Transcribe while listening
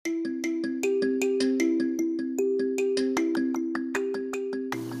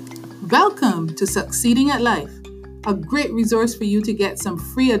Welcome to Succeeding at Life, a great resource for you to get some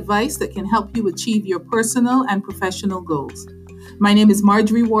free advice that can help you achieve your personal and professional goals. My name is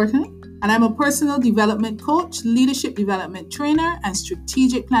Marjorie Wharton, and I'm a personal development coach, leadership development trainer, and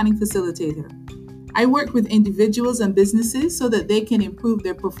strategic planning facilitator. I work with individuals and businesses so that they can improve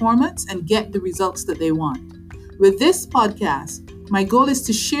their performance and get the results that they want. With this podcast, my goal is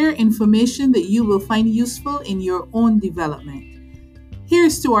to share information that you will find useful in your own development.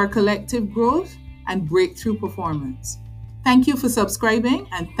 Here's to our collective growth and breakthrough performance. Thank you for subscribing,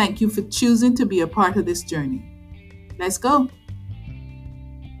 and thank you for choosing to be a part of this journey. Let's go.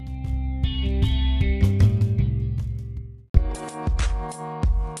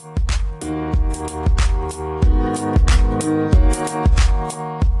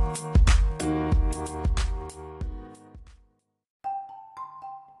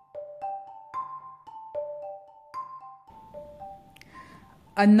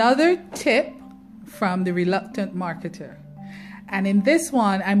 Another tip from the reluctant marketer. And in this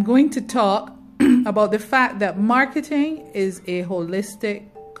one, I'm going to talk about the fact that marketing is a holistic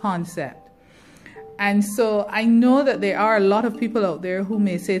concept. And so I know that there are a lot of people out there who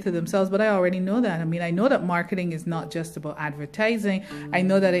may say to themselves, but I already know that. I know that marketing is not just about advertising. I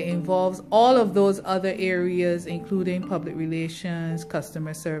know that it involves all of those other areas, including public relations,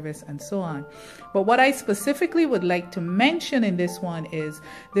 customer service, and so on. But what I specifically would like to mention in this one is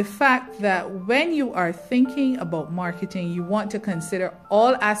the fact that when you are thinking about marketing, you want to consider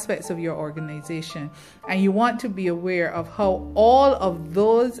all aspects of your organization, and you want to be aware of how all of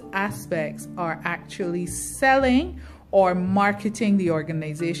those aspects are actually selling or marketing the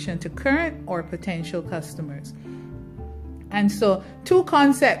organization to current or potential customers. And so two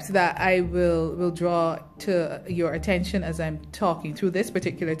concepts that I will draw to your attention as I'm talking through this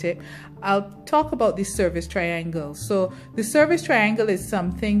particular tip. I'll talk about the service triangle. So the service triangle is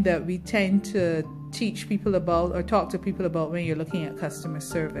something that we tend to teach people about or talk to people about when you're looking at customer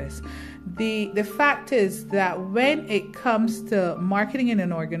service. The fact is that when it comes to marketing in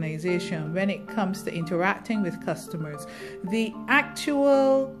an organization, when it comes to interacting with customers, the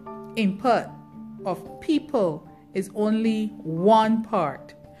actual input of people is only one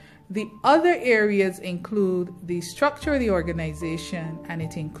part. The other areas include the structure of the organization, and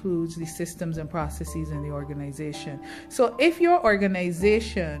it includes the systems and processes in the organization. So if your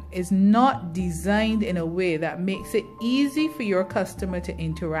organization is not designed in a way that makes it easy for your customer to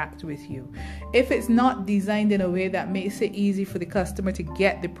interact with you, if it's not designed in a way that makes it easy for the customer to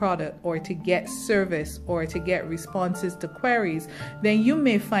get the product or to get service or to get responses to queries, then you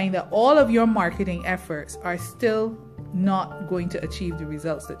may find that all of your marketing efforts are still not going to achieve the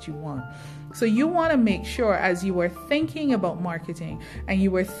results that you want. So you want to make sure, as you are thinking about marketing and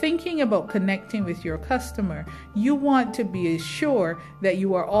you are thinking about connecting with your customer, you want to be sure that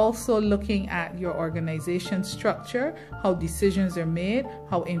you are also looking at your organization structure, how decisions are made,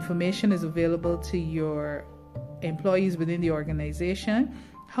 how information is available to your employees within the organization,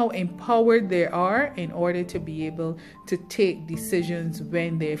 how empowered they are in order to be able to take decisions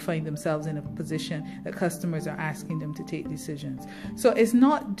when they find themselves in a position that customers are asking them to take decisions. So it's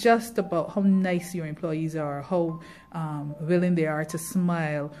not just about how nice your employees are, how willing they are to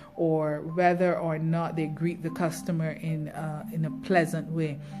smile, or whether or not they greet the customer in a pleasant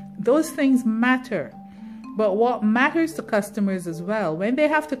way. Those things matter. But what matters to customers as well, when they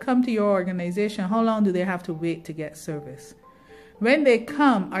have to come to your organization, how long do they have to wait to get service? When they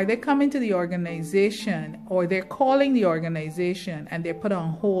come, are they coming to the organization, or they're calling the organization and they're put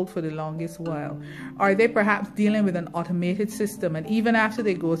on hold for the longest while? Are they perhaps dealing with an automated system, and even after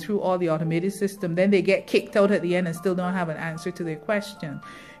they go through all the automated system, then they get kicked out at the end and still don't have an answer to their question?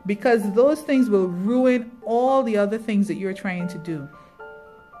 Because those things will ruin all the other things that you're trying to do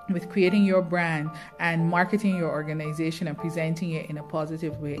with creating your brand and marketing your organization and presenting it in a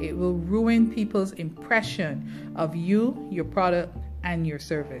positive way. It will ruin people's impression of you, your product, and your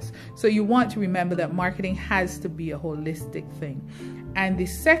service. So you want to remember that marketing has to be a holistic thing. And the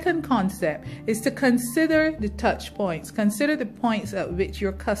second concept is to consider the touch points. Consider the points at which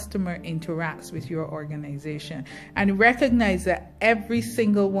your customer interacts with your organization, and recognize that every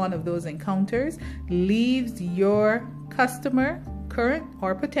single one of those encounters leaves your customer, current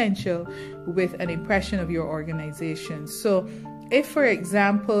or potential, with an impression of your organization. So if, for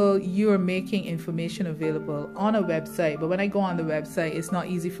example, you are making information available on a website, but when I go on the website, it's not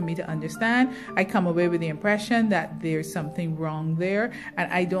easy for me to understand, I come away with the impression that there's something wrong there,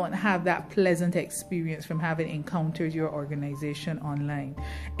 and I don't have that pleasant experience from having encountered your organization online.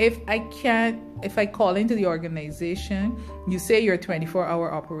 If I call into the organization, you say you're a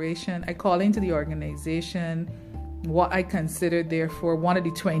 24-hour operation, I call into the organization what I consider therefore one of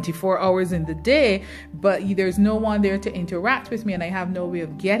the 24 hours in the day, but there's no one there to interact with me and I have no way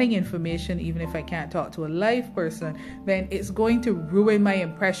of getting information, even if I can't talk to a live person, then it's going to ruin my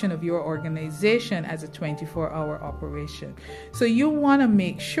impression of your organization as a 24-hour operation. So you want to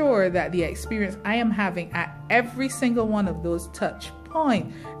make sure that the experience I am having at every single one of those touch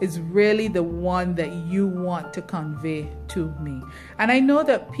point is really the one that you want to convey to me. And I know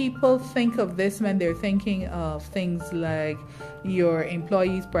that people think of this when they're thinking of things like your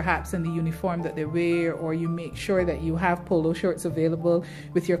employees perhaps in the uniform that they wear, or you make sure that you have polo shirts available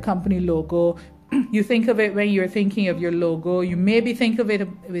with your company logo. You think of it when you're thinking of your logo. You maybe think of it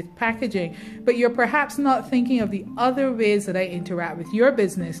with packaging, but you're perhaps not thinking of the other ways that I interact with your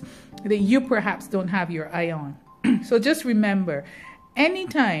business that you perhaps don't have your eye on. So just remember,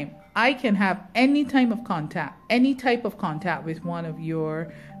 anytime I can have any type of contact with one of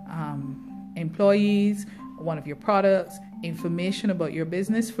your employees, one of your products, information about your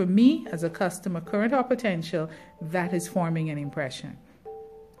business, for me as a customer, current or potential, that is forming an impression.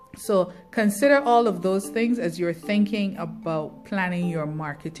 So consider all of those things as you're thinking about planning your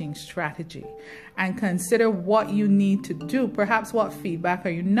marketing strategy, and consider what you need to do. Perhaps what feedback are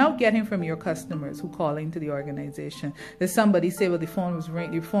you now getting from your customers who call into the organization? Does somebody say, well,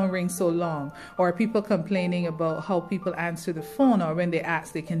 your phone rings so long? Or are people complaining about how people answer the phone, or when they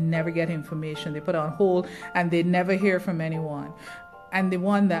ask, they can never get information. They put it on hold and they never hear from anyone. And the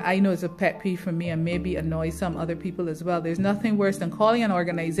one that I know is a pet peeve for me and maybe annoys some other people as well. There's nothing worse than calling an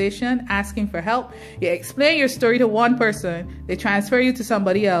organization, asking for help. You explain your story to one person, they transfer you to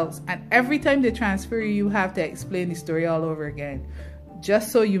somebody else, and every time they transfer you, you have to explain the story all over again.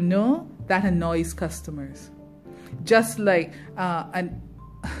 Just so you know, that annoys customers. Just like an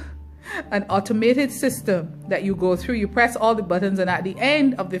automated system that you go through, you press all the buttons, and at the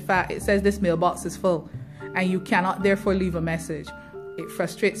end of the fact, it says this mailbox is full, and you cannot therefore leave a message. It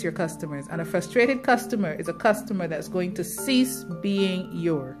frustrates your customers, and a frustrated customer is a customer that's going to cease being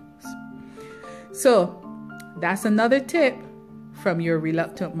yours. So that's another tip from your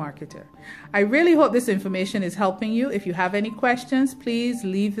reluctant marketer. I really hope this information is helping you. If you have any questions, please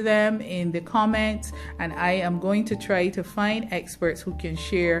leave them in the comments, and I am going to try to find experts who can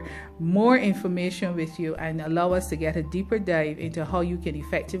share more information with you and allow us to get a deeper dive into how you can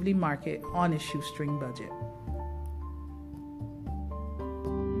effectively market on a shoestring budget.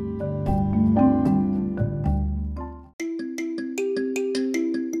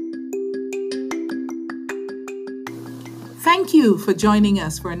 Thank you for joining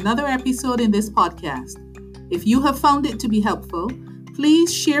us for another episode in this podcast. If you have found it to be helpful,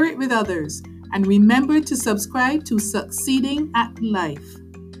 please share it with others, and remember to subscribe to Succeeding at Life.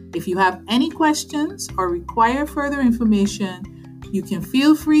 If you have any questions or require further information, you can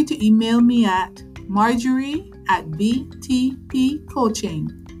feel free to email me at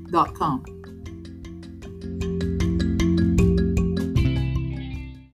marjorie@btpcoaching.com.